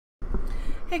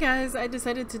Hey guys, I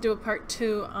decided to do a part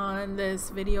 2 on this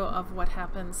video of what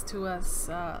happens to us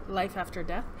life after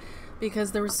death,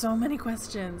 because there were so many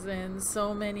questions and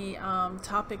so many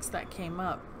topics that came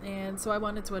up, and so I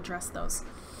wanted to address those.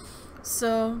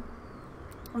 So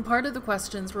part of the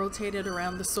questions rotated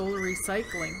around the soul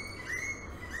recycling.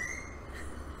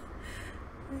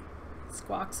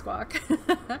 Squawk squawk.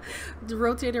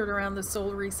 Rotated around the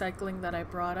soul recycling that I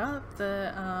brought up,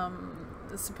 the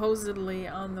supposedly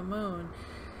on the moon.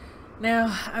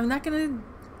 Now, I'm not going to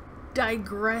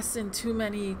digress in too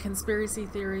many conspiracy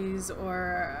theories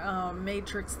or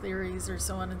matrix theories or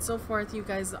so on and so forth. You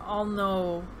guys all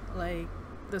know like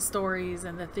the stories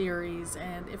and the theories,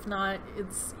 and if not,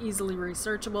 it's easily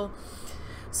researchable.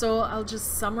 So I'll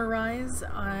just summarize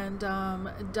and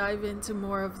dive into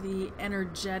more of the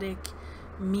energetic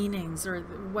meanings, or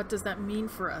what does that mean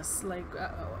for us, like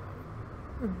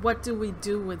what do we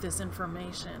do with this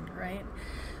information, right?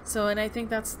 So, and I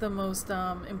think that's the most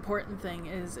important thing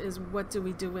is what do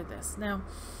we do with this? Now,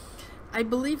 I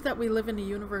believe that we live in a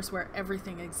universe where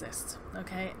everything exists,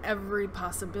 okay? Every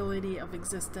possibility of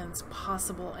existence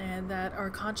possible, and that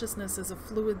our consciousness is a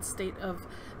fluid state of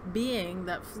being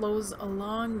that flows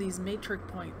along these matrix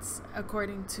points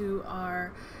according to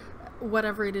our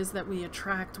whatever it is that we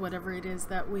attract, whatever it is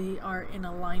that we are in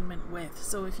alignment with.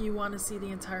 So if you want to see the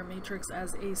entire matrix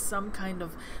as some kind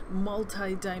of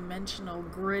multi-dimensional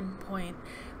grid point,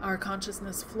 our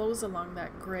consciousness flows along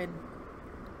that grid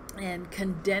and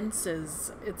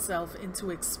condenses itself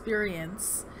into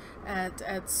experience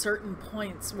at certain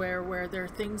points where there are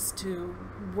things to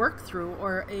work through,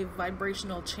 or a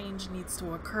vibrational change needs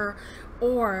to occur,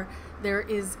 or there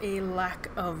is a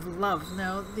lack of love.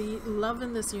 Now, the love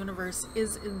in this universe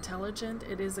is intelligent,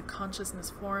 it is a consciousness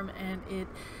form, and it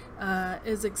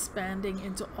is expanding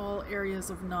into all areas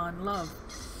of non-love.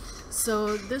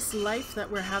 So this life that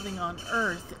we're having on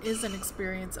Earth is an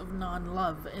experience of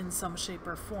non-love in some shape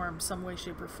or form, some way,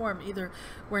 shape, or form. Either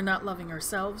we're not loving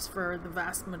ourselves. For the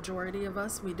vast majority of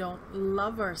us, we don't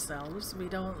love ourselves. We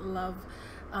don't love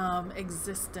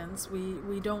existence.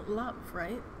 We don't love,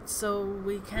 right? So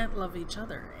we can't love each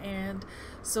other. And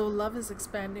so love is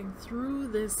expanding through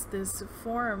this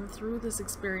form, through this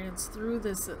experience, through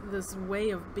this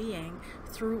way of being,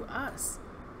 through us.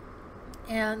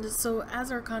 And so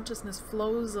as our consciousness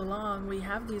flows along, we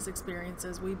have these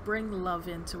experiences, we bring love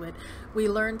into it, we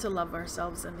learn to love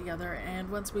ourselves and the other, and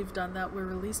once we've done that, we're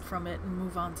released from it and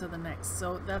move on to the next.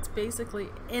 So that's basically,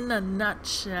 in a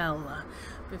nutshell,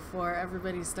 before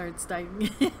everybody starts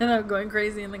going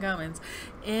crazy in the comments,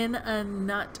 in a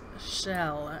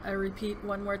nutshell. I repeat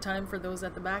one more time for those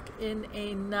at the back, in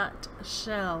a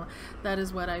nutshell, that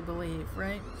is what I believe,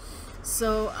 right?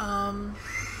 So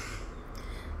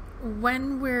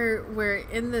when we're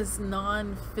in this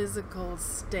non-physical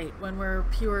state, when we're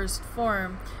purest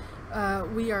form,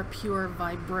 we are pure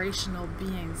vibrational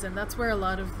beings, and that's where a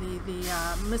lot of the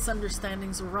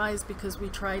misunderstandings arise, because we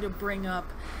try to bring up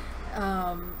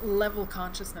level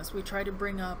consciousness, we try to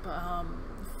bring up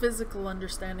physical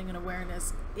understanding and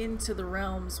awareness into the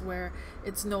realms where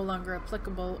it's no longer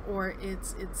applicable, or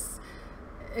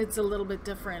it's a little bit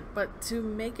different. But to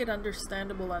make it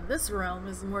understandable on this realm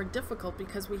is more difficult,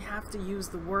 because we have to use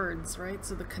the words, right?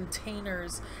 So the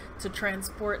containers to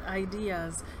transport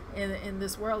ideas in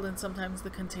this world, and sometimes the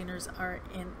containers are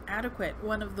inadequate.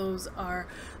 One of those are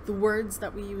the words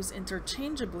that we use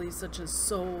interchangeably, such as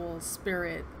soul,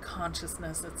 spirit,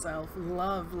 consciousness itself,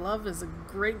 love. Love is a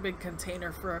great big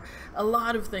container for a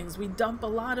lot of things. We dump a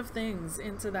lot of things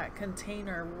into that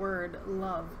container word,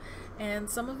 love. And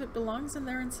some of it belongs in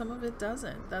there and some of it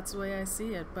doesn't. That's the way I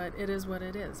see it, but it is what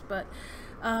it is. But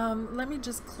let me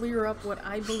just clear up what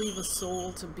I believe a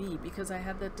soul to be, because I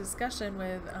had that discussion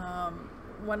with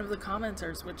one of the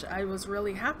commenters, which I was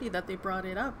really happy that they brought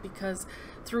it up, because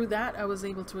through that I was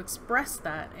able to express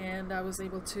that, and I was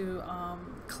able to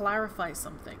clarify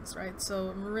some things, right? So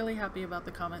I'm really happy about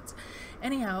the comments.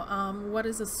 Anyhow, what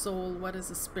is a soul? What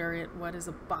is a spirit? What is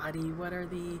a body? What are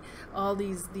all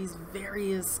these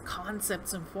various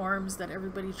concepts and forms that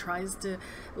everybody tries to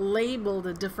label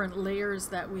the different layers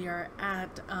that we are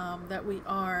at, that we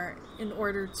are, in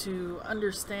order to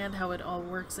understand how it all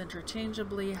works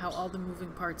interchangeably, how all the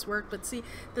moving parts work. But see,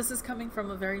 this is coming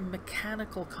from a very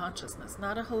mechanical consciousness,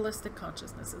 not a holistic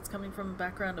consciousness. It's coming from a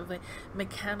background of a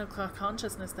mechanical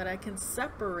consciousness, that I can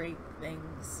separate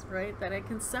things, right? That I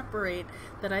can separate,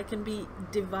 that I can be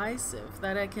divisive,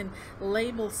 that I can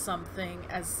label something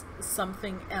as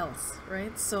something else,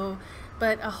 right? So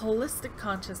But a holistic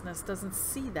consciousness doesn't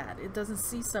see that. It doesn't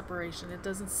see separation. It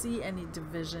doesn't see any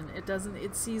division.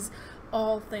 It sees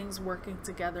all things working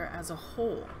together as a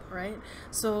whole, right?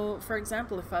 So for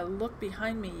example, if I look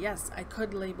behind me, yes, I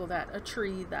could label that a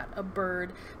tree, that a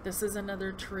bird, this is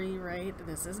another tree, right?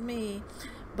 This is me.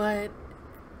 But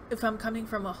if I'm coming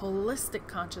from a holistic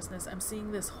consciousness, I'm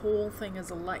seeing this whole thing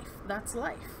as a life. That's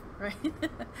life, right?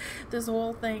 This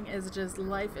whole thing is just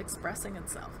life expressing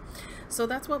itself. So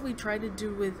that's what we try to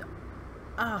do with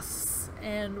us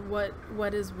and what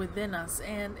is within us.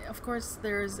 And of course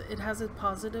it has its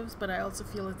positives, but I also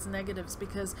feel its negatives,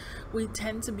 because we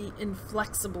tend to be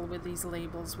inflexible with these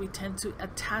labels. We tend to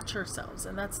attach ourselves,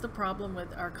 and that's the problem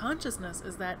with our consciousness,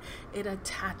 is that it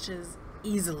attaches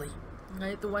easily.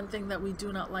 Right? The one thing that we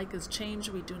do not like is change.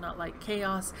 We do not like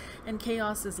chaos, and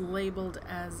chaos is labeled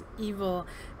as evil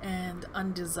and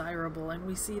undesirable. And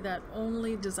we see that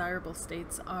only desirable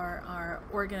states are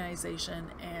organization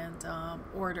and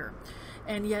order.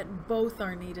 And yet both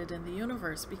are needed in the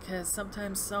universe, because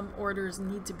sometimes some orders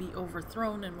need to be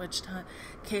overthrown, in which time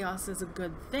chaos is a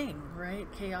good thing, right?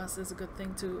 Chaos is a good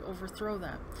thing to overthrow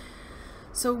that.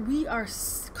 So we are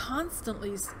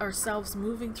constantly ourselves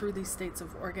moving through these states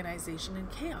of organization and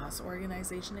chaos,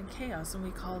 and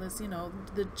we call this,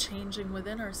 the changing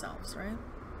within ourselves, right?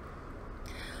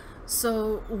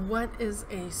 So what is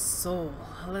a soul?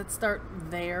 Let's start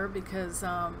there, because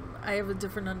I have a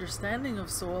different understanding of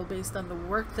soul based on the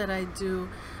work that I do,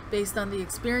 based on the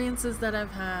experiences that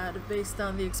I've had, based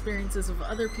on the experiences of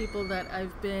other people that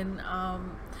I've been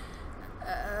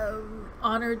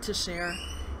honored to share,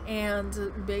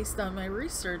 and based on my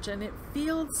research. And it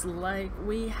feels like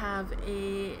we have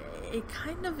a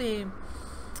kind of a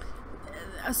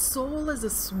soul is a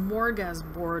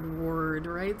smorgasbord word,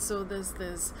 right? So there's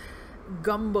this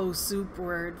gumbo soup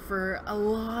word for a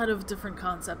lot of different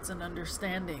concepts and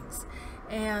understandings.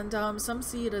 And some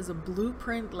see it as a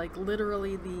blueprint, like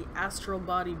literally the astral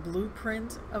body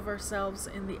blueprint of ourselves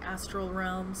in the astral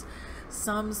realms.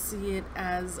 Some see it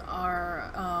as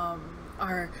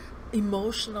our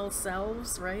emotional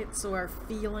selves, right? So our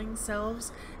feeling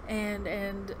selves.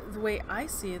 And the way I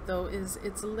see it, though, is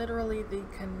it's literally the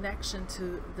connection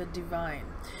to the divine.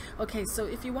 Okay, so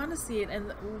if you want to see it,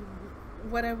 and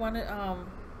what I want to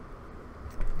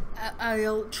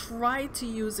I'll try to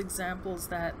use examples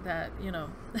that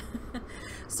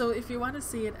so if you want to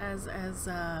see it as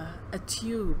a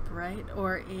tube, right,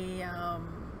 or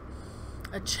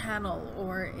a channel,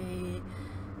 or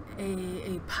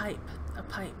a pipe,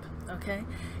 okay?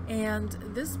 And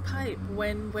this pipe,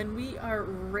 when we are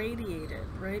radiated,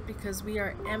 right, because we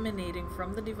are emanating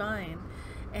from the divine.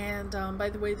 And by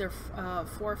the way, there are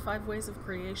 4 or 5 ways of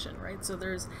creation, right? So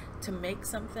there's to make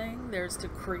something, there's to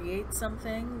create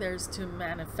something, there's to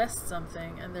manifest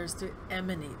something, and there's to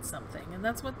emanate something. And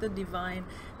that's what the divine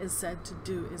is said to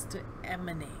do, is to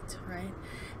emanate, right?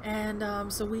 And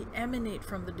so we emanate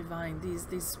from the divine. These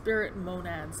spirit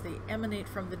monads, they emanate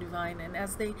from the divine, and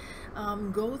as they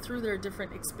go through their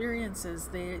different experiences,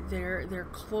 they're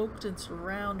cloaked and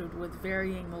surrounded with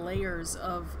varying layers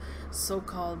of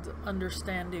so-called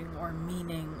understanding or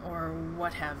meaning or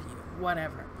what have you,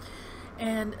 whatever.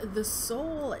 And the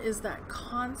soul is that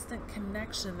constant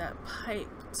connection, that pipe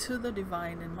to the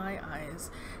divine in my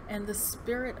eyes. And the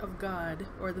spirit of God,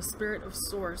 or the spirit of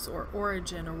source or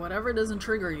origin, or whatever doesn't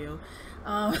trigger you,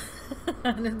 and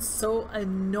it's so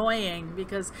annoying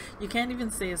because you can't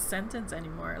even say a sentence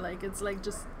anymore. Like, it's like,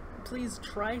 just please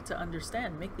try to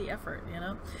understand, make the effort,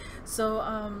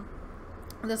 So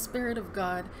the spirit of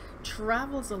God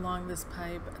travels along this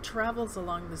pipe, travels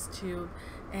along this tube,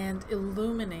 and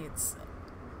illuminates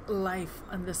life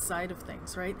on this side of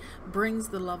things, right? Brings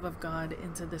the love of God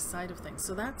into this side of things.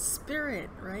 So that spirit,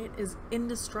 right, is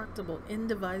indestructible,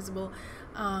 indivisible.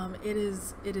 It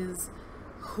is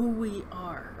who we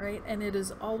are, right? And it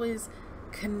is always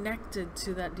connected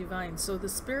to that divine. So the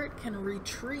spirit can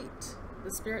retreat.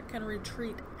 The spirit can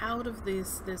retreat out of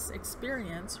this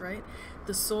experience, right?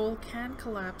 The soul can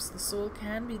collapse, the soul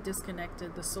can be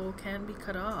disconnected, the soul can be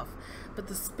cut off, but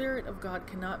the spirit of God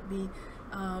cannot be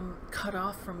cut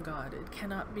off from God. It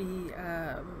cannot be,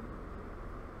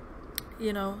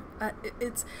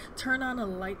 it's turn on a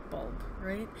light bulb,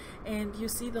 right? And you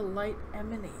see the light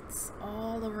emanates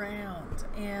all around,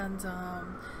 and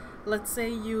let's say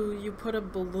you put a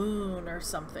balloon or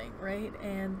something, right?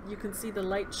 And you can see the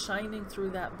light shining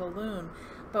through that balloon.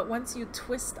 But once you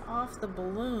twist off the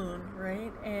balloon,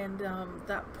 right, and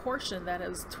that portion that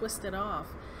is twisted off,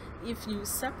 if you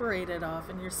separate it off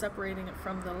and you're separating it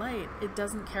from the light, it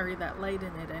doesn't carry that light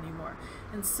in it anymore.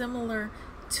 And similar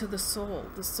to the soul.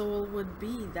 The soul would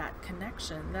be that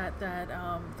connection,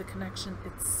 the connection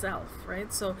itself,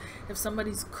 right? So if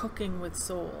somebody's cooking with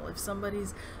soul, if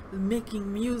somebody's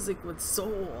making music with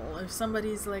soul, if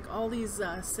somebody's like all these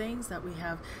sayings that we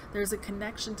have, there's a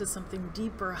connection to something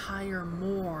deeper, higher,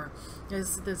 more.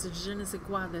 There's a je ne sais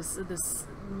quoi, this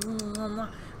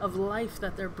of life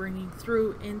that they're bringing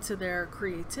through into their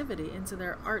creativity, into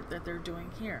their art that they're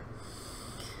doing here.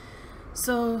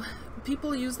 So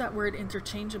people use that word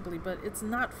interchangeably, but it's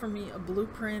not for me a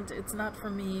blueprint. It's not for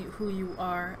me who you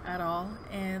are at all.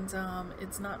 And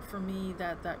it's not for me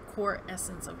that core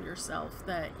essence of yourself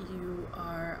that you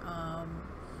are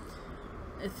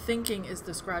thinking is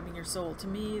describing your soul. To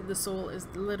me, the soul is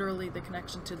literally the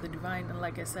connection to the divine. And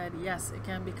like I said, yes, it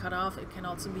can be cut off. It can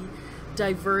also be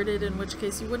diverted, in which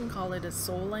case you wouldn't call it a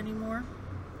soul anymore.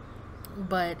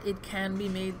 But it can be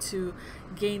made to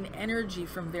gain energy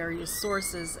from various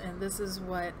sources, and this is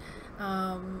what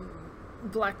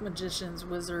black magicians,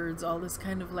 wizards, all this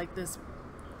kind of like this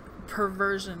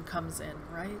perversion comes in,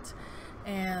 right?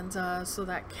 And so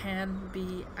that can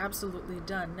be absolutely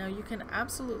done. Now you can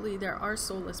absolutely, there are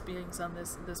soulless beings on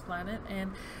this planet,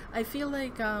 and I feel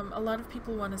like a lot of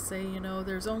people want to say, you know,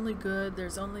 there's only good,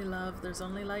 there's only love, there's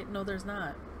only light. No, there's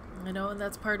not. You know, and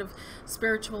that's part of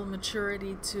spiritual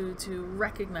maturity to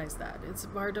recognize that. It's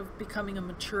part of becoming a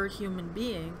mature human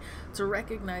being to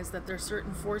recognize that there are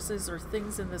certain forces or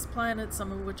things in this planet,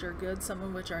 some of which are good, some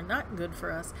of which are not good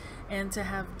for us, and to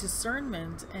have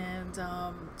discernment and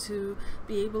to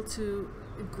be able to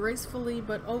gracefully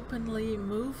but openly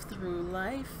move through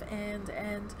life and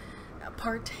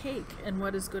partake in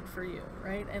what is good for you,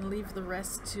 right? And leave the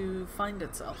rest to find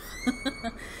itself.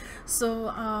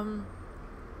 So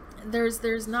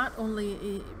there's not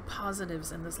only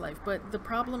positives in this life, but the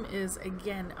problem is,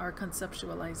 again, our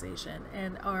conceptualization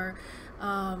and our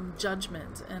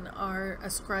judgment and our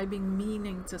ascribing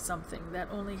meaning to something that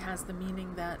only has the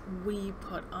meaning that we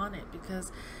put on it.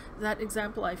 Because that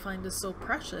example I find is so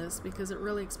precious, because it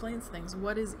really explains things.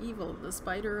 What is evil? The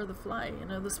spider or the fly? You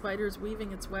know, the spider is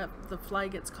weaving its web, the fly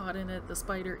gets caught in it, the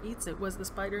spider eats it. Was the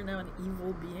spider now an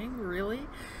evil being? Really?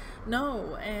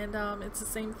 No. And it's the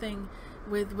same thing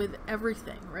with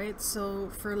everything, right? So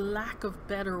for lack of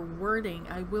better wording,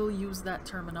 I will use that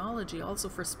terminology also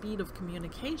for speed of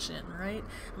communication, right?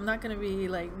 I'm not going to be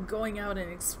like going out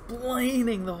and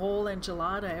explaining the whole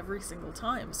enchilada every single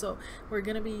time. So we're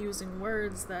going to be using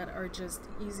words that are just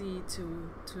easy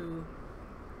to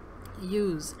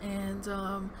use.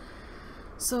 And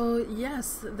so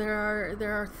yes, there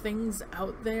are things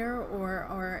out there,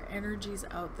 or energies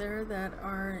out there that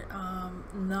are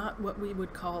not what we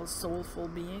would call soulful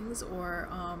beings, or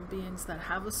beings that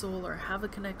have a soul or have a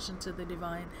connection to the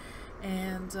divine,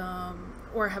 and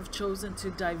or have chosen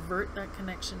to divert that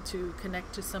connection to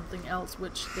connect to something else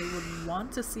which they would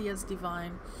want to see as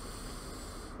divine.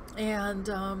 And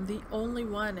the only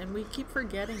one, and we keep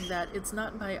forgetting that it's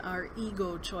not by our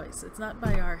ego choice, it's not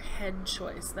by our head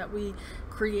choice that we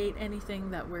create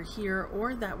anything, that we're here,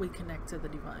 or that we connect to the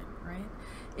divine, right?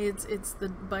 It's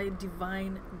by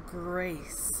divine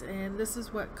grace. And this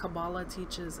is what Kabbalah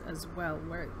teaches as well,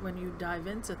 where when you dive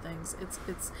into things,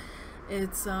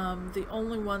 it's the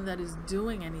only one that is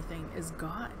doing anything is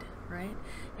God, right?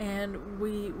 And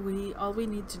we all we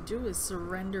need to do is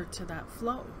surrender to that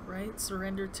flow, right?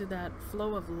 Surrender to that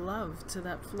flow of love, to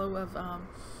that flow of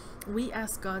we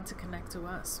ask God to connect to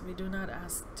us. We do not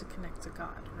ask to connect to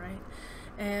God, right?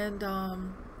 And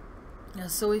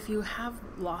so if you have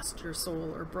lost your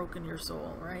soul or broken your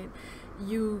soul, right,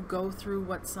 you go through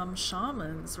what some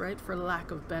shamans, right, for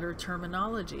lack of better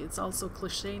terminology, it's also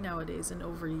cliche nowadays and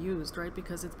overused, right,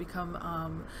 because it's become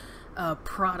a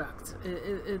product.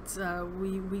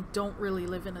 We don't really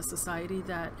live in a society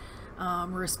that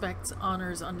respects,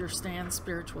 honors, understands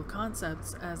spiritual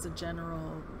concepts as a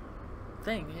general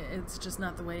thing. It's just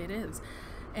not the way it is.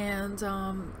 And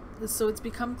so it's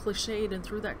become cliched, and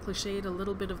through that cliched, a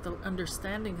little bit of the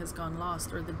understanding has gone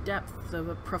lost, or the depth,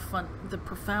 the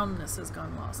profoundness has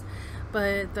gone lost.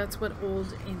 But that's what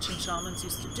old ancient shamans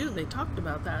used to do. They talked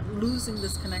about that, losing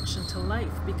this connection to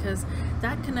life, because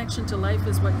that connection to life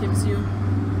is what gives you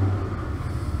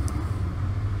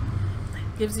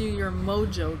your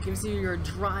mojo, gives you your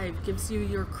drive, gives you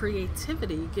your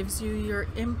creativity, gives you your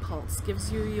impulse,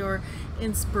 gives you your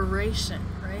inspiration,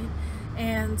 right?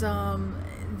 And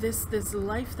this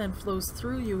life then flows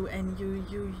through you, and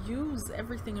you use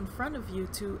everything in front of you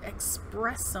to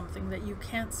express something that you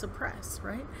can't suppress,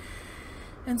 right?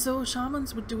 And so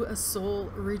shamans would do a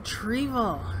soul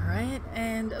retrieval, right?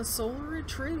 And a soul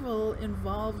retrieval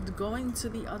involved going to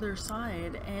the other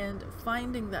side and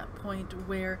finding that point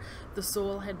where the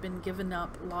soul had been given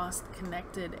up, lost,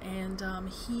 connected, and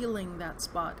healing that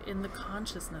spot in the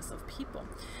consciousness of people.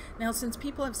 Now, since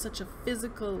people have such a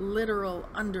physical, literal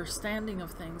understanding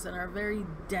of things and are very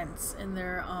dense in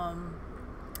their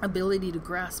ability to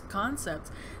grasp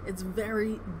concepts, it's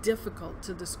very difficult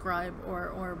to describe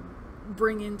or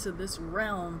bring into this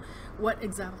realm what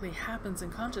exactly happens in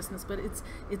consciousness, but it's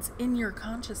in your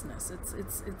consciousness.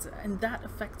 It's and that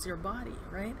affects your body,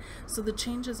 right? So the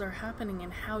changes are happening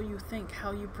in how you think,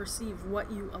 how you perceive,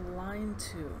 what you align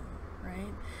to,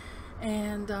 right?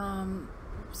 And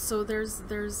so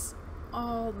there's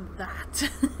all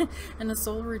that. And a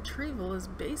soul retrieval is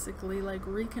basically like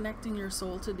reconnecting your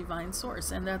soul to divine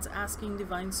source, and that's asking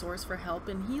divine source for help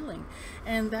and healing.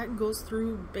 And that goes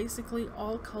through basically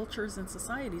all cultures and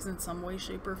societies in some way,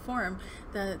 shape, or form.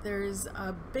 That there's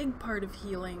a big part of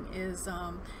healing is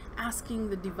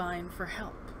asking the divine for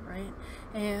help, right?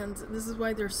 And this is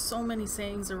why there's so many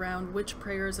sayings around which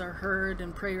prayers are heard,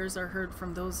 and prayers are heard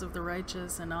from those of the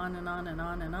righteous, and on and on and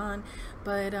on and on.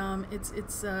 But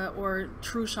or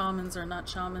true shamans are not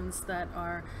shamans that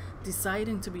are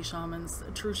deciding to be shamans.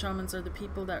 True shamans are the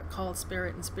people that call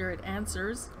spirit, and spirit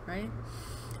answers, right?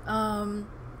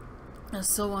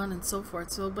 So on and so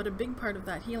forth. So, but a big part of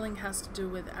that healing has to do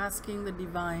with asking the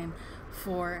divine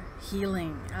for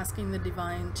healing, asking the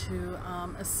divine to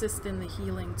assist in the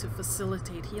healing, to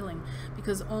facilitate healing,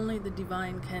 because only the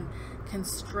divine can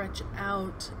stretch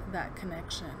out that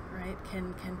connection, right?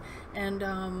 And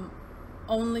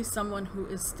only someone who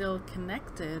is still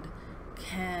connected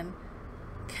can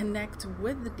connect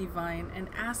with the divine and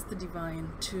ask the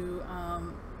divine to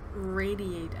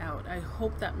radiate out. I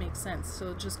hope that makes sense.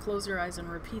 So just close your eyes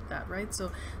and repeat that, right?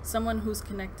 So someone who's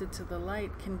connected to the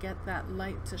light can get that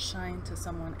light to shine to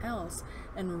someone else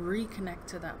and reconnect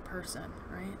to that person,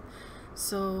 right?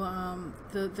 So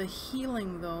the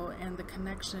healing though and the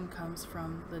connection comes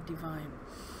from the divine.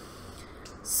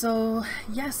 So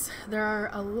yes, there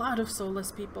are a lot of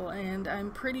soulless people, and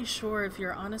I'm pretty sure if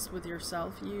you're honest with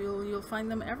yourself, you'll find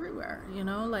them everywhere. You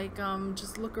know, like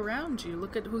just look around you,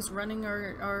 look at who's running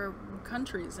our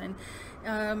countries. And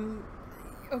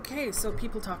okay, so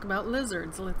people talk about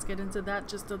lizards. Let's get into that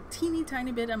just a teeny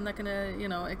tiny bit. I'm not gonna, you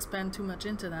know, expand too much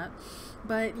into that.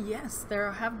 But yes,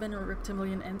 there have been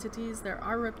reptilian entities. There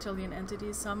are reptilian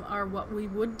entities. Some are what we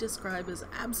would describe as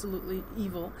absolutely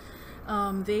evil.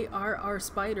 They are our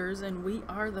spiders, and we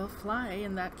are the fly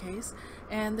in that case.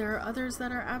 And there are others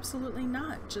that are absolutely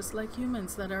not, just like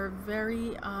humans, that are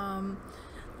very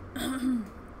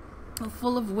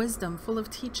full of wisdom, full of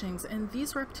teachings. And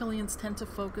these reptilians tend to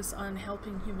focus on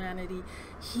helping humanity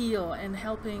heal and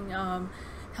helping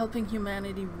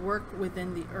humanity work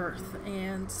within the earth.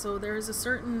 And so there is a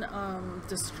certain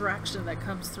distraction that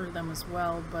comes through them as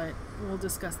well, but we'll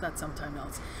discuss that sometime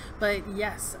else. But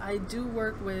yes, I do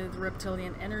work with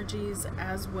reptilian energies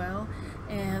as well,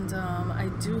 and I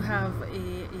do have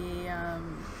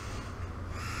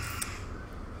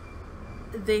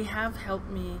they have helped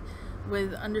me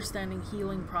with understanding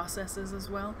healing processes as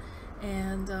well.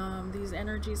 And these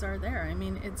energies are there. I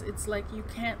mean, it's like you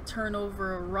can't turn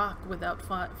over a rock without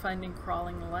finding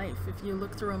crawling life. If you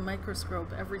look through a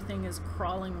microscope, everything is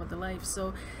crawling with the life.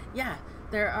 So yeah,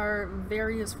 there are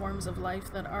various forms of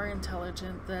life that are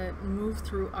intelligent, that move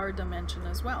through our dimension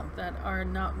as well, that are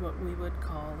not what we would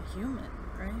call human,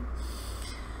 right?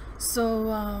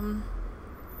 So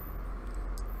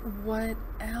what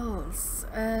else?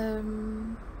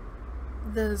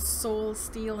 The soul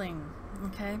stealing.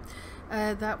 Okay,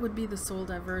 that would be the soul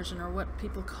diversion, or what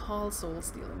people call soul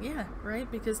stealing. Yeah,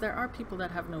 right, because there are people that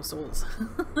have no souls,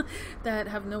 that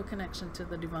have no connection to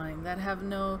the divine, that have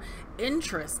no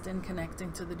interest in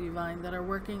connecting to the divine, that are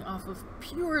working off of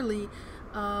purely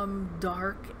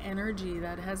dark energy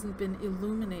that hasn't been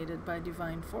illuminated by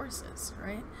divine forces,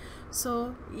 right?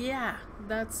 So yeah,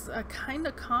 that's kind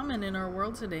of common in our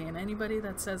world today, and anybody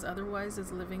that says otherwise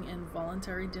is living in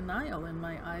voluntary denial in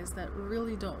my eyes, that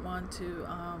really don't want to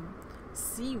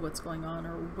see what's going on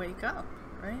or wake up,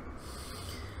 right?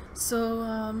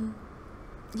 So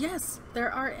yes,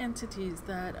 there are entities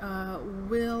that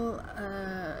will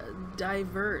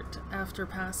divert after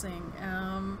passing,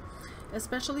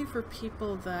 especially for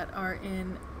people that are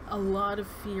in a lot of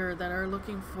fear, that are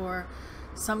looking for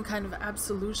some kind of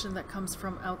absolution that comes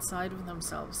from outside of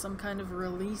themselves, some kind of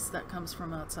release that comes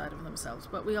from outside of themselves.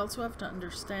 But we also have to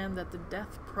understand that the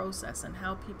death process and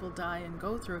how people die and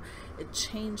go through, it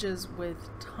changes with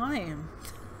time.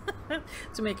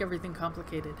 to make everything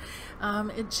complicated.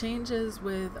 It changes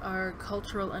with our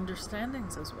cultural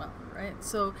understandings as well, right?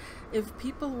 So if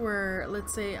people were,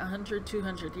 let's say 100,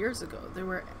 200 years ago, they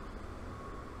were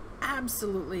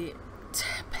absolutely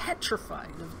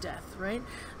petrified of death, right?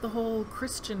 The whole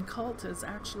Christian cult is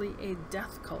actually a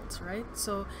death cult, right?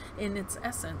 So in its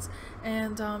essence,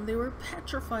 and they were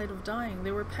petrified of dying.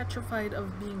 They were petrified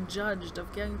of being judged,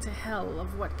 of getting to hell,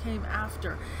 of what came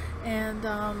after, and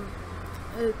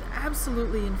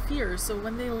absolutely in fear. So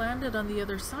when they landed on the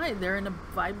other side, they're in a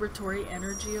vibratory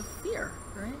energy of fear,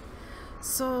 right?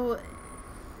 So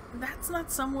that's not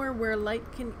somewhere where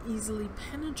light can easily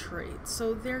penetrate.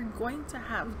 So they're going to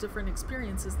have different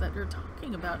experiences that you're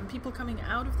talking about, and people coming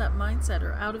out of that mindset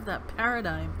or out of that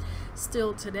paradigm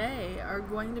still today are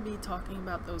going to be talking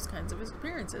about those kinds of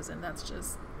experiences, and that's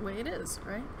just the way it is,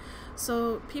 right?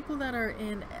 So people that are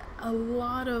in a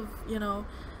lot of, you know,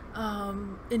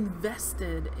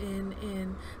 invested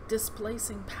in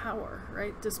displacing power,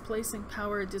 right? Displacing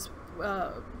power,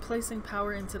 placing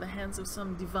power into the hands of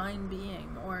some divine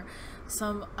being or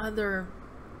some other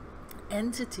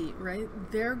entity, right?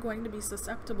 They're going to be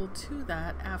susceptible to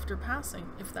that after passing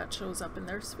if that shows up in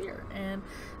their sphere. And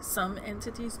some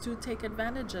entities do take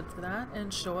advantage of that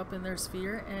and show up in their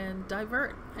sphere and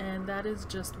divert, and that is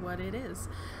just what it is.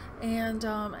 And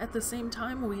at the same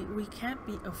time, we can't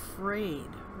be afraid,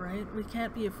 right? We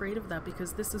can't be afraid of that,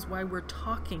 because this is why we're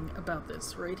talking about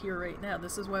this right here, right now.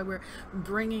 This is why we're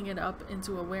bringing it up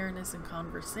into awareness and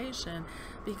conversation,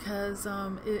 because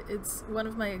it's one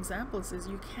of my examples is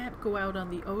you can't go out on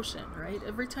the ocean, right?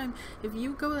 Every time, if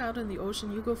you go out in the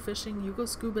ocean, you go fishing, you go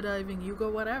scuba diving, you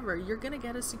go whatever, you're going to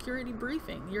get a security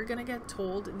briefing. You're going to get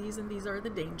told these and these are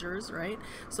the dangers, right?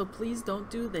 So please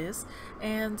don't do this.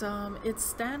 And it's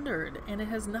standard. And it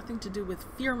has nothing to do with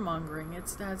fear-mongering.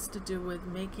 It has to do with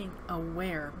making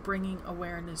aware, bringing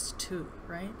awareness to,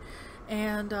 right?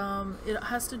 And it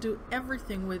has to do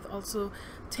everything with also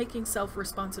taking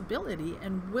self-responsibility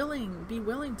and be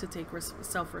willing to take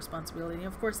self-responsibility.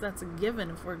 Of course, that's a given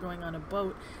if we're going on a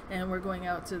boat and we're going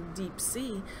out to the deep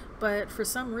sea. But for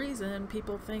some reason,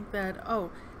 people think that,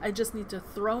 oh, I just need to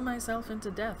throw myself into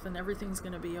death and everything's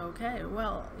going to be okay.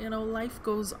 Well, you know, life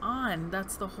goes on.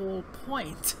 That's the whole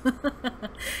point.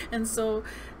 And so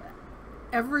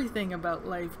everything about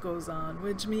life goes on,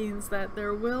 which means that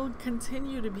there will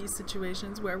continue to be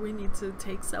situations where we need to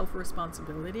take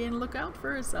self-responsibility and look out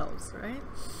for ourselves, right?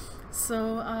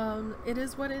 So it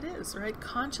is what it is, right?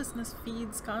 Consciousness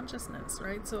feeds consciousness,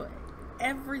 right? So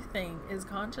everything is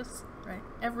conscious, right?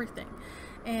 Everything.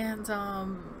 And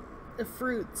the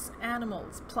fruits,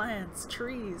 animals, plants,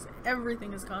 trees,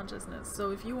 everything is consciousness.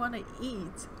 So if you want to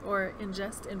eat or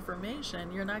ingest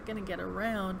information, you're not going to get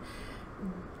around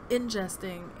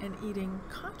ingesting and eating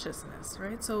consciousness,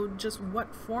 right? So just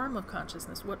what form of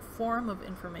consciousness, what form of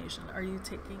information are you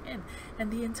taking in?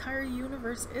 And the entire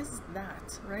universe is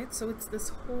that, right? So it's this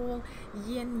whole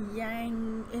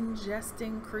yin-yang,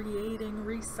 ingesting, creating,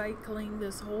 recycling,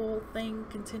 this whole thing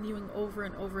continuing over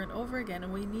and over and over again.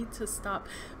 And we need to stop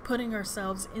putting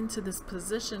ourselves into this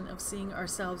position of seeing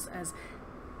ourselves as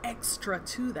extra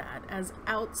to that, as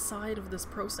outside of this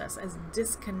process, as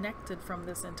disconnected from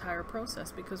this entire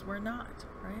process, because we're not,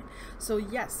 right? So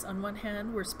yes, on one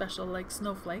hand, we're special like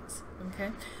snowflakes,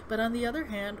 okay? But on the other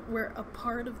hand, we're a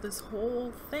part of this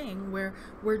whole thing where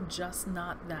we're just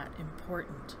not that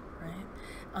important, right?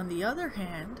 On the other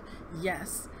hand,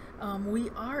 yes,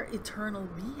 we are eternal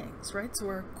beings, right? So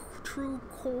our true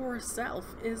core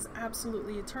self is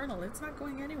absolutely eternal. It's not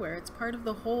going anywhere. It's part of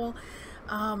the whole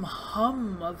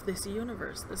hum of this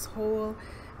universe, this whole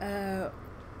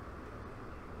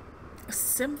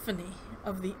symphony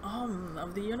of the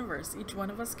of the universe. Each one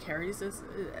of us carries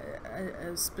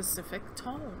a specific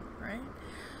tone, right?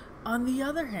 On the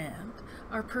other hand,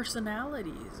 our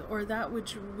personalities, or that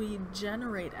which we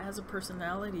generate as a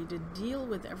personality to deal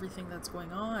with everything that's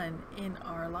going on in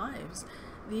our lives,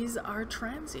 these are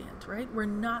transient, right? We're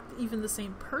not even the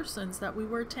same persons that we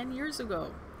were 10 years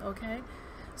ago, okay?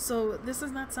 So this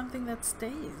is not something that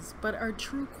stays, but our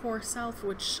true core self,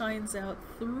 which shines out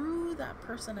through that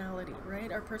personality,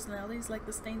 right? Our personality is like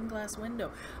the stained glass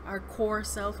window. Our core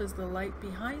self is the light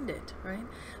behind it, right?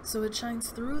 So it shines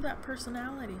through that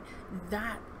personality.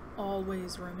 That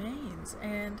always remains.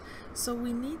 And so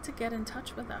we need to get in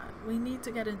touch with that. We need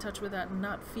to get in touch with that and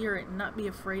not fear it and not be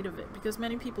afraid of it, because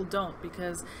many people don't,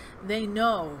 because they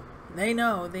know They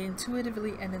know, they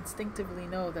intuitively and instinctively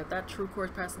know that that true core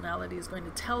personality is going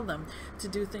to tell them to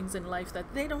do things in life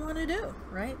that they don't want to do,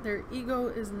 right? Their ego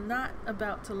is not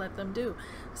about to let them do,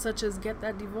 such as get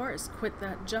that divorce, quit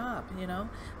that job, you know,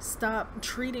 stop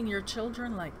treating your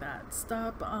children like that,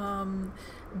 stop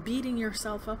beating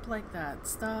yourself up like that,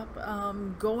 stop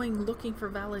going looking for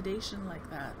validation like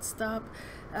that, stop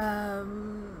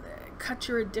cut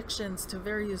your addictions to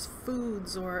various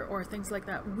foods or things like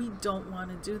that. We don't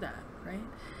want to do that, right?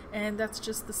 And that's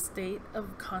just the state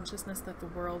of consciousness that the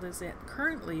world is at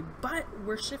currently, but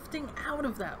we're shifting out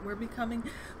of that. We're becoming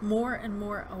more and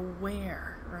more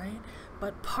aware, right?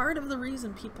 But part of the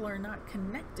reason people are not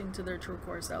connecting to their true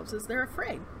core selves is they're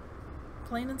afraid,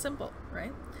 plain and simple,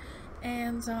 right?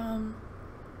 And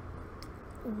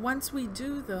once we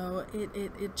do, though,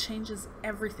 it changes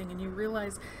everything, and you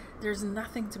realize there's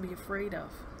nothing to be afraid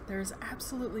of. There's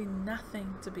absolutely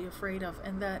nothing to be afraid of,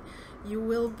 and that you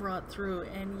will brought through.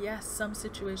 And yes, some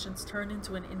situations turn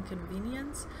into an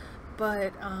inconvenience,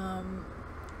 but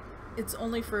it's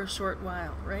only for a short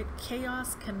while, right?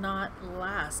 Chaos cannot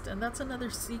last, and that's another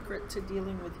secret to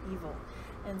dealing with evil.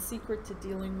 And secret to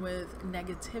dealing with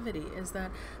negativity is that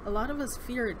a lot of us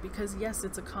fear it because yes,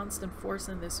 it's a constant force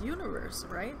in this universe,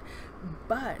 right?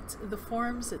 But the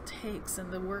forms it takes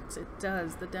and the works it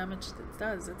does, the damage it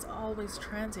does, it's always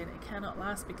transient. It cannot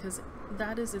last because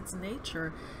that is its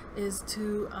nature, is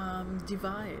to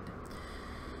divide.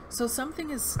 So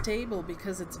something is stable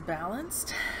because it's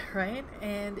balanced, right?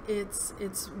 And it's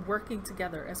working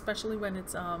together, especially when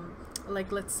it's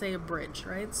like, let's say, a bridge,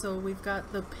 right? So we've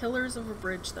got the pillars of a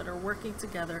bridge that are working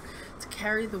together to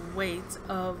carry the weight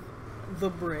of the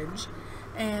bridge,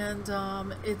 and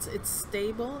it's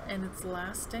stable and it's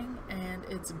lasting and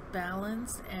it's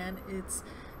balanced and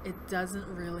it doesn't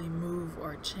really move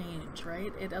or change,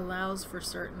 right? It allows for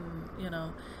certain, you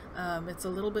know, it's a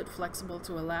little bit flexible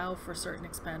to allow for certain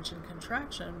expansion,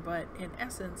 contraction, but in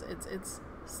essence, it's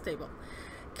stable.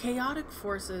 Chaotic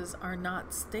forces are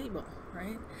not stable,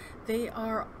 right? They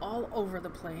are all over the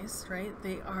place, right?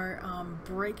 They are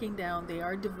breaking down, they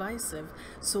are divisive.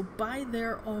 So by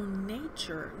their own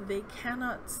nature, they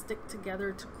cannot stick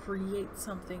together to create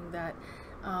something that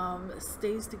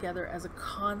stays together as a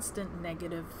constant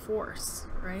negative force,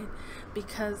 right?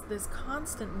 Because this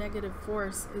constant negative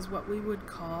force is what we would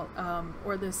call,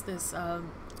 or this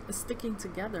sticking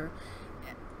together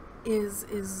is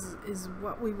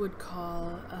what we would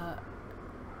call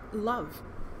love,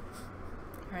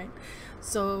 right?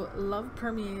 So love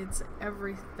permeates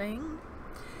everything.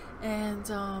 And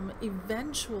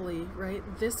eventually, right,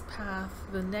 this path,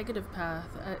 the negative path,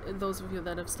 those of you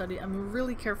that have studied, I'm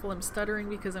really careful. I'm stuttering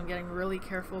because I'm getting really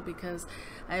careful because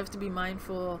I have to be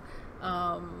mindful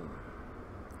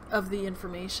of the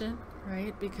information,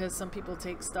 right? Because some people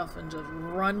take stuff and just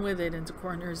run with it into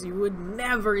corners you would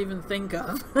never even think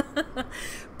of.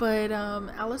 But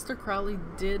Aleister Crowley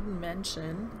did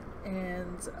mention,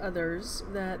 and others,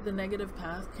 that the negative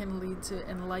path can lead to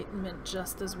enlightenment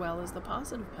just as well as the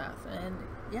positive path. And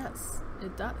yes,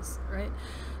 it does, right?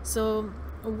 So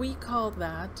we call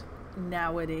that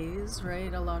nowadays,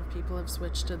 right? A lot of people have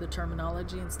switched to the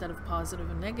terminology, instead of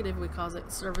positive and negative, we call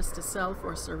it service to self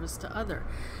or service to other.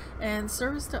 And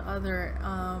service to other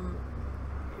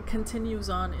continues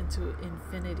on into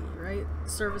infinity, right?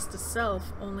 Service to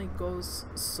self only goes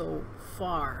so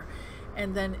far,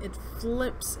 and then it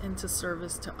flips into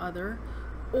service to other,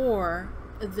 or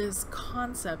this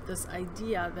concept, this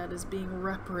idea that is being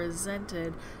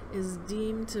represented is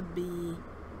deemed to be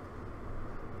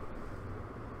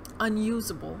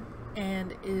unusable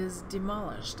and is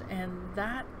demolished. And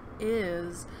that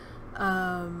is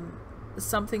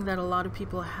something that a lot of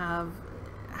people have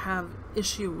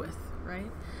issue with,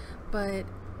 right? But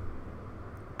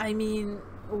I mean,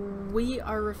 we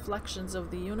are reflections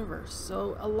of the universe,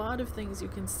 so a lot of things you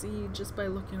can see just by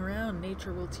looking around.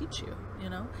 Nature will teach you, you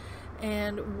know.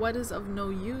 And what is of no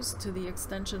use to the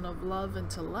extension of love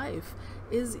into life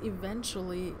is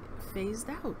eventually phased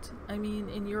out. I mean,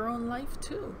 in your own life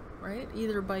too, right?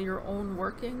 Either by your own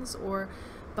workings or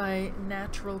by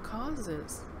natural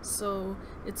causes. So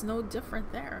it's no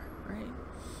different there, right?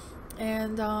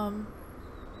 And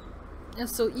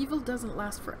so evil doesn't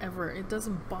last forever. It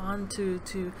doesn't bond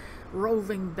to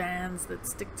roving bands that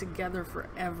stick together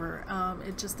forever.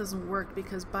 It just doesn't work,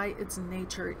 because by its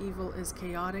nature, evil is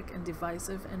chaotic and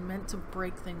divisive and meant to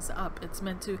break things up. It's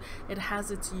meant to, it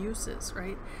has its uses,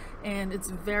 right? And it's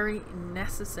very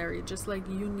necessary. Just like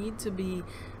you need to be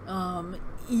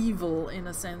evil in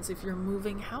a sense. If you're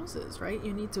moving houses, right,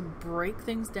 you need to break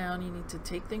things down, you need to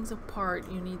take things apart,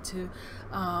 you need to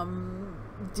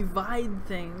divide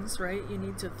things, right, you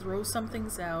need to throw some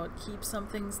things out, keep some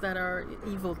things that are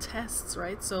evil tests,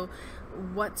 right? So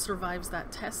what survives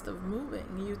that test of moving,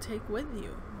 you take with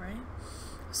you, right?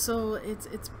 So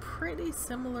it's pretty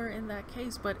similar in that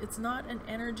case, but it's not an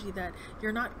energy that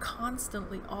you're not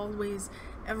constantly, always,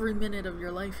 every minute of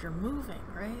your life you're moving,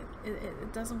 right?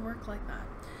 It doesn't work like that.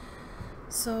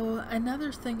 So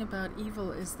another thing about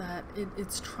evil is that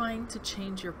it's trying to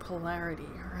change your polarity,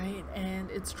 right? And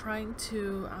it's trying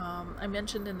to, I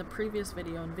mentioned in the previous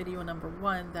video, in video number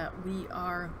 1, that we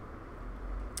are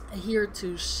here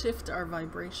to shift our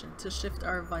vibration, to shift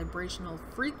our vibrational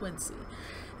frequency.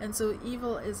 And so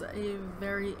evil is a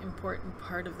very important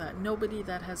part of that. Nobody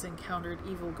that has encountered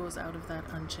evil goes out of that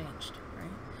unchanged,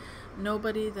 right?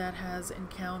 Nobody that has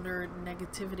encountered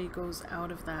negativity goes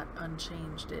out of that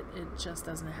unchanged. It just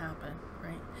doesn't happen,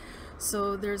 right?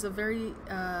 So there's a very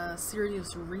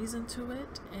serious reason to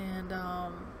it,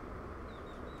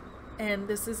 and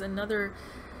this is another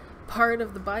part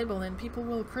of the Bible, and people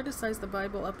will criticize the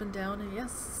Bible up and down, and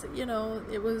yes, you know,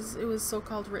 it was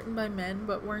so-called written by men,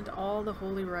 but weren't all the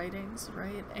holy writings,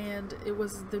 right? And it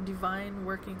was the divine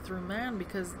working through man,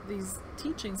 because these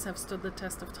teachings have stood the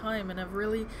test of time. And I've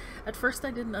really, at first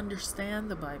I didn't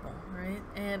understand the Bible, right?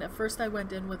 And at first I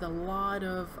went in with a lot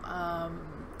of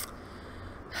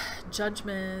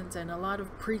judgment and a lot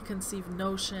of preconceived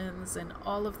notions and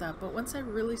all of that. But once I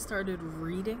really started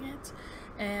reading it,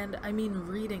 and I mean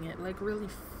reading it, like really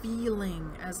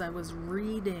feeling as I was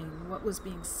reading what was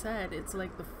being said, it's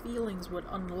like the feelings would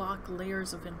unlock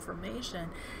layers of information.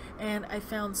 And I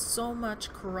found so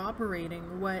much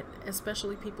corroborating what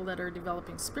especially people that are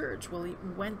developing spiritually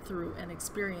went through and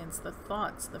experienced, the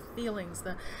thoughts, the feelings,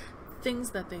 the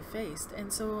things that they faced.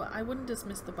 And so I wouldn't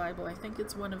dismiss the Bible. I think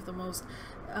it's one of the most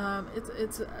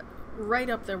it's right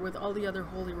up there with all the other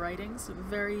holy writings. A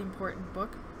very important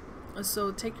book.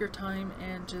 So take your time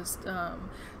and just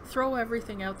throw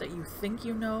everything out that you think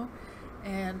you know,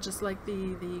 and just like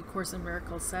the Course in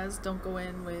Miracles says, don't go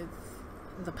in with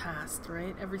the past,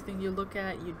 right? Everything you look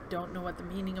at, you don't know what the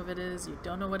meaning of it is, you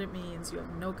don't know what it means, you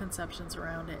have no conceptions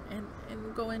around it, and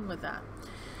go in with that.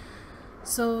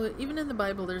 So even in the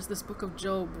Bible, there's this book of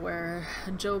Job where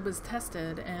Job is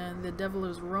tested and the devil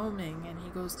is roaming, and he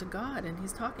goes to God and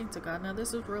he's talking to God. Now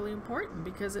this is really important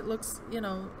because it looks, you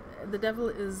know, the devil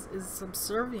is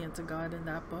subservient to God in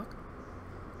that book.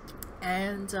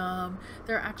 And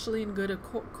they're actually in good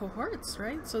cohorts,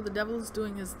 right? So the devil is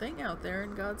doing his thing out there,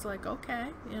 and God's like, okay,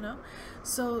 you know.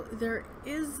 So there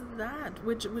is that,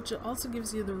 which also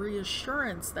gives you the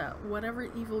reassurance that whatever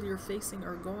evil you're facing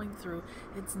or going through,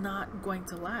 it's not going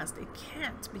to last. It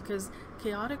can't, because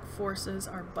chaotic forces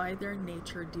are by their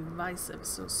nature divisive.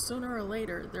 So sooner or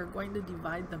later, they're going to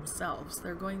divide themselves.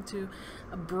 They're going to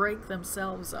break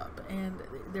themselves up, and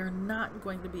they're not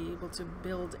going to be able to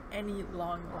build any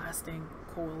long-lasting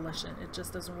coalition. It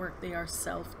just doesn't work. They are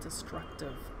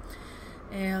self-destructive,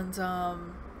 and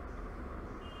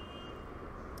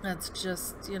that's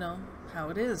just, you know, how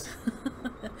it is.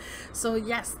 So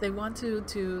yes, they want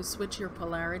to switch your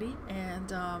polarity,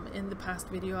 and in the past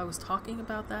video I was talking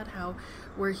about that, how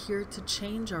we're here to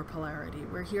change our polarity.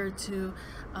 We're here to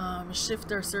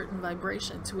shift our certain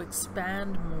vibration, to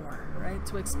expand more, right?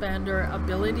 To expand our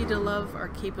ability to love, our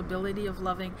capability of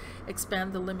loving,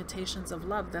 expand the limitations of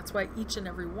love. That's why each and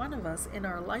every one of us in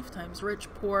our lifetimes, rich,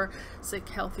 poor, sick,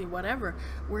 healthy, whatever,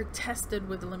 we're tested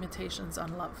with the limitations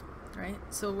on love. Right?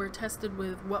 So we're tested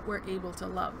with what we're able to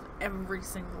love, every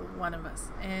single one of us.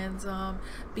 And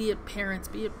be it parents,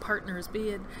 be it partners,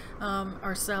 be it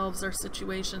ourselves, our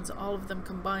situations, all of them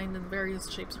combined in various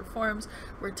shapes or forms,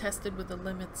 we're tested with the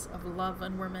limits of love,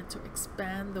 and we're meant to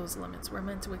expand those limits. We're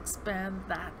meant to expand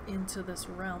that into this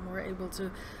realm. We're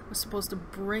supposed to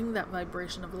bring that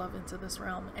vibration of love into this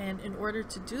realm. And in order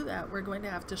to do that, we're going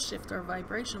to have to shift our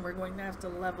vibration. We're going to have to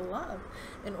level up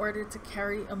in order to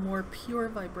carry a more pure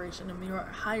vibration, a more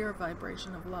higher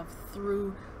vibration of love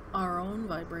through our own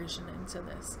vibration into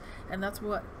this. And that's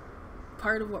what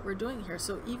part of what we're doing here.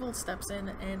 So evil steps in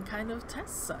and kind of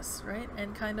tests us, right?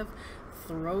 And kind of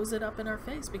throws it up in our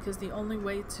face, because the only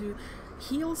way to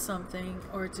heal something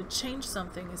or to change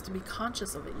something is to be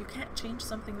conscious of it. You can't change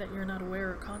something that you're not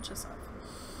aware or conscious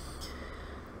of.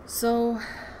 So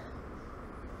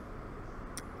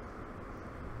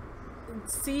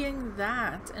seeing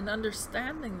that and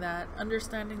understanding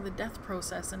the death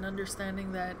process, and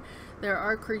understanding that there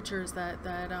are creatures that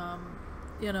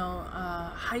you know,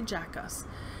 hijack us.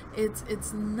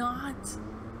 It's not,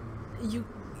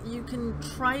 you can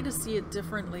try to see it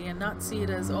differently and not see it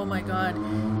as, oh my god,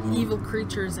 evil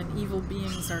creatures and evil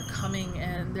beings are coming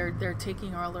and they're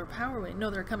taking all our power away. No,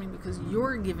 they're coming because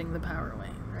you're giving the power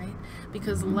away, right?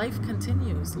 Because life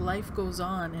continues, life goes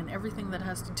on, and everything that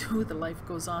has to do with the life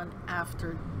goes on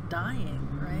after dying,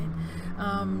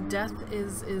 right? Death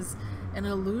is an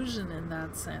illusion in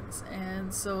that sense.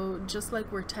 And so just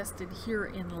like we're tested here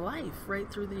in life,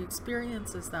 right, through the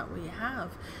experiences that we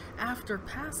have, after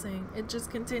passing, it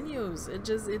just continues. It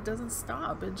doesn't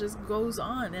stop. It just goes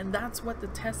on. And that's what the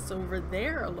tests over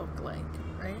there look like,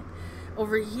 right?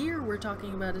 Over here, we're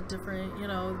talking about a different, you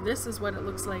know, this is what it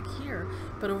looks like here,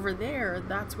 but over there,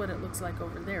 that's what it looks like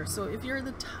over there. So if you're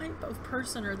the type of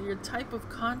person or your type of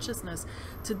consciousness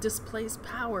to displace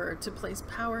power, to place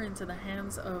power into the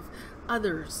hands of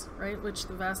others, right, which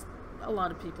a lot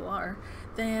of people are,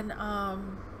 then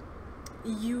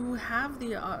you have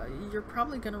the, you're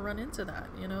probably going to run into that,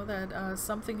 you know, that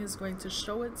something is going to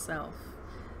show itself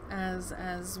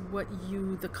as what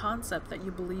the concept that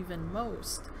you believe in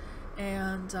most,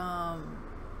 and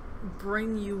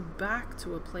bring you back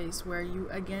to a place where you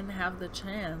again have the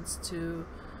chance to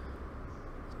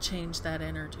change that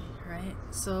energy, right?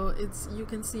 So you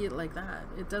can see it like that.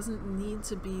 It doesn't need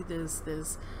to be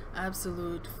this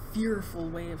absolute fearful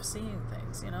way of seeing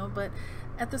things, you know, but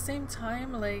at the same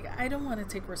time, like, I don't want to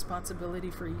take responsibility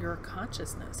for your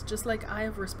consciousness. Just like I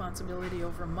have responsibility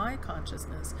over my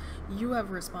consciousness, you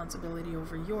have responsibility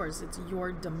over yours. It's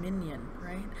your dominion,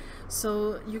 right?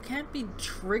 So you can't be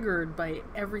triggered by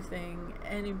everything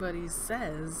anybody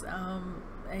says,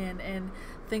 and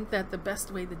think that the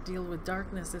best way to deal with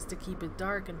darkness is to keep it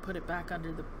dark and put it back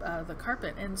under the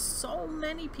carpet. And so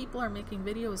many people are making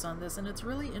videos on this, and it's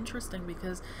really interesting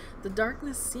because the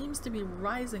darkness seems to be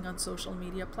rising on social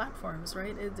media platforms,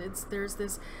 right? There's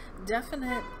this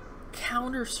definite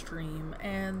counter stream,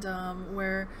 and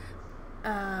where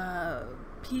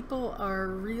people are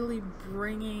really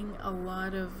bringing a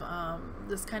lot of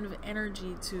this kind of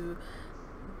energy to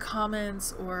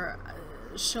comments or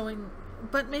showing.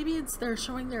 But maybe they're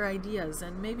showing their ideas,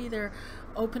 and maybe they're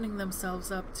opening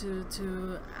themselves up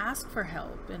to ask for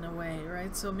help in a way,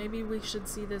 right? So maybe we should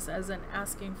see this as an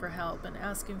asking for help and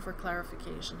asking for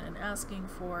clarification and asking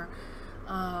for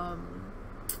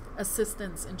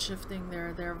assistance in shifting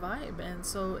their vibe. And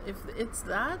so if it's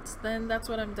that, then that's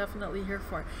what I'm definitely here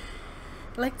for.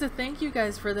 I'd like to thank you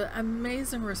guys for the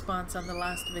amazing response on the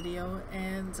last video,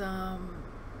 and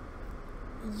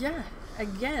yeah,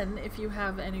 again, if you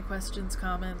have any questions,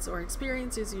 comments, or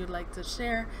experiences you'd like to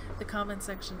share, the comment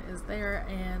section is there,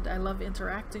 and I love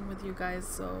interacting with you guys,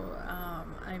 so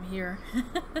I'm here.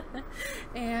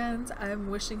 And I'm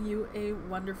wishing you a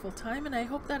wonderful time, and I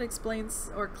hope that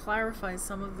explains or clarifies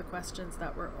some of the questions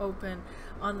that were open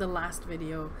on the last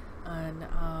video on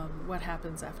what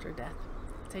happens after death.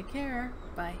 Take care.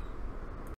 Bye.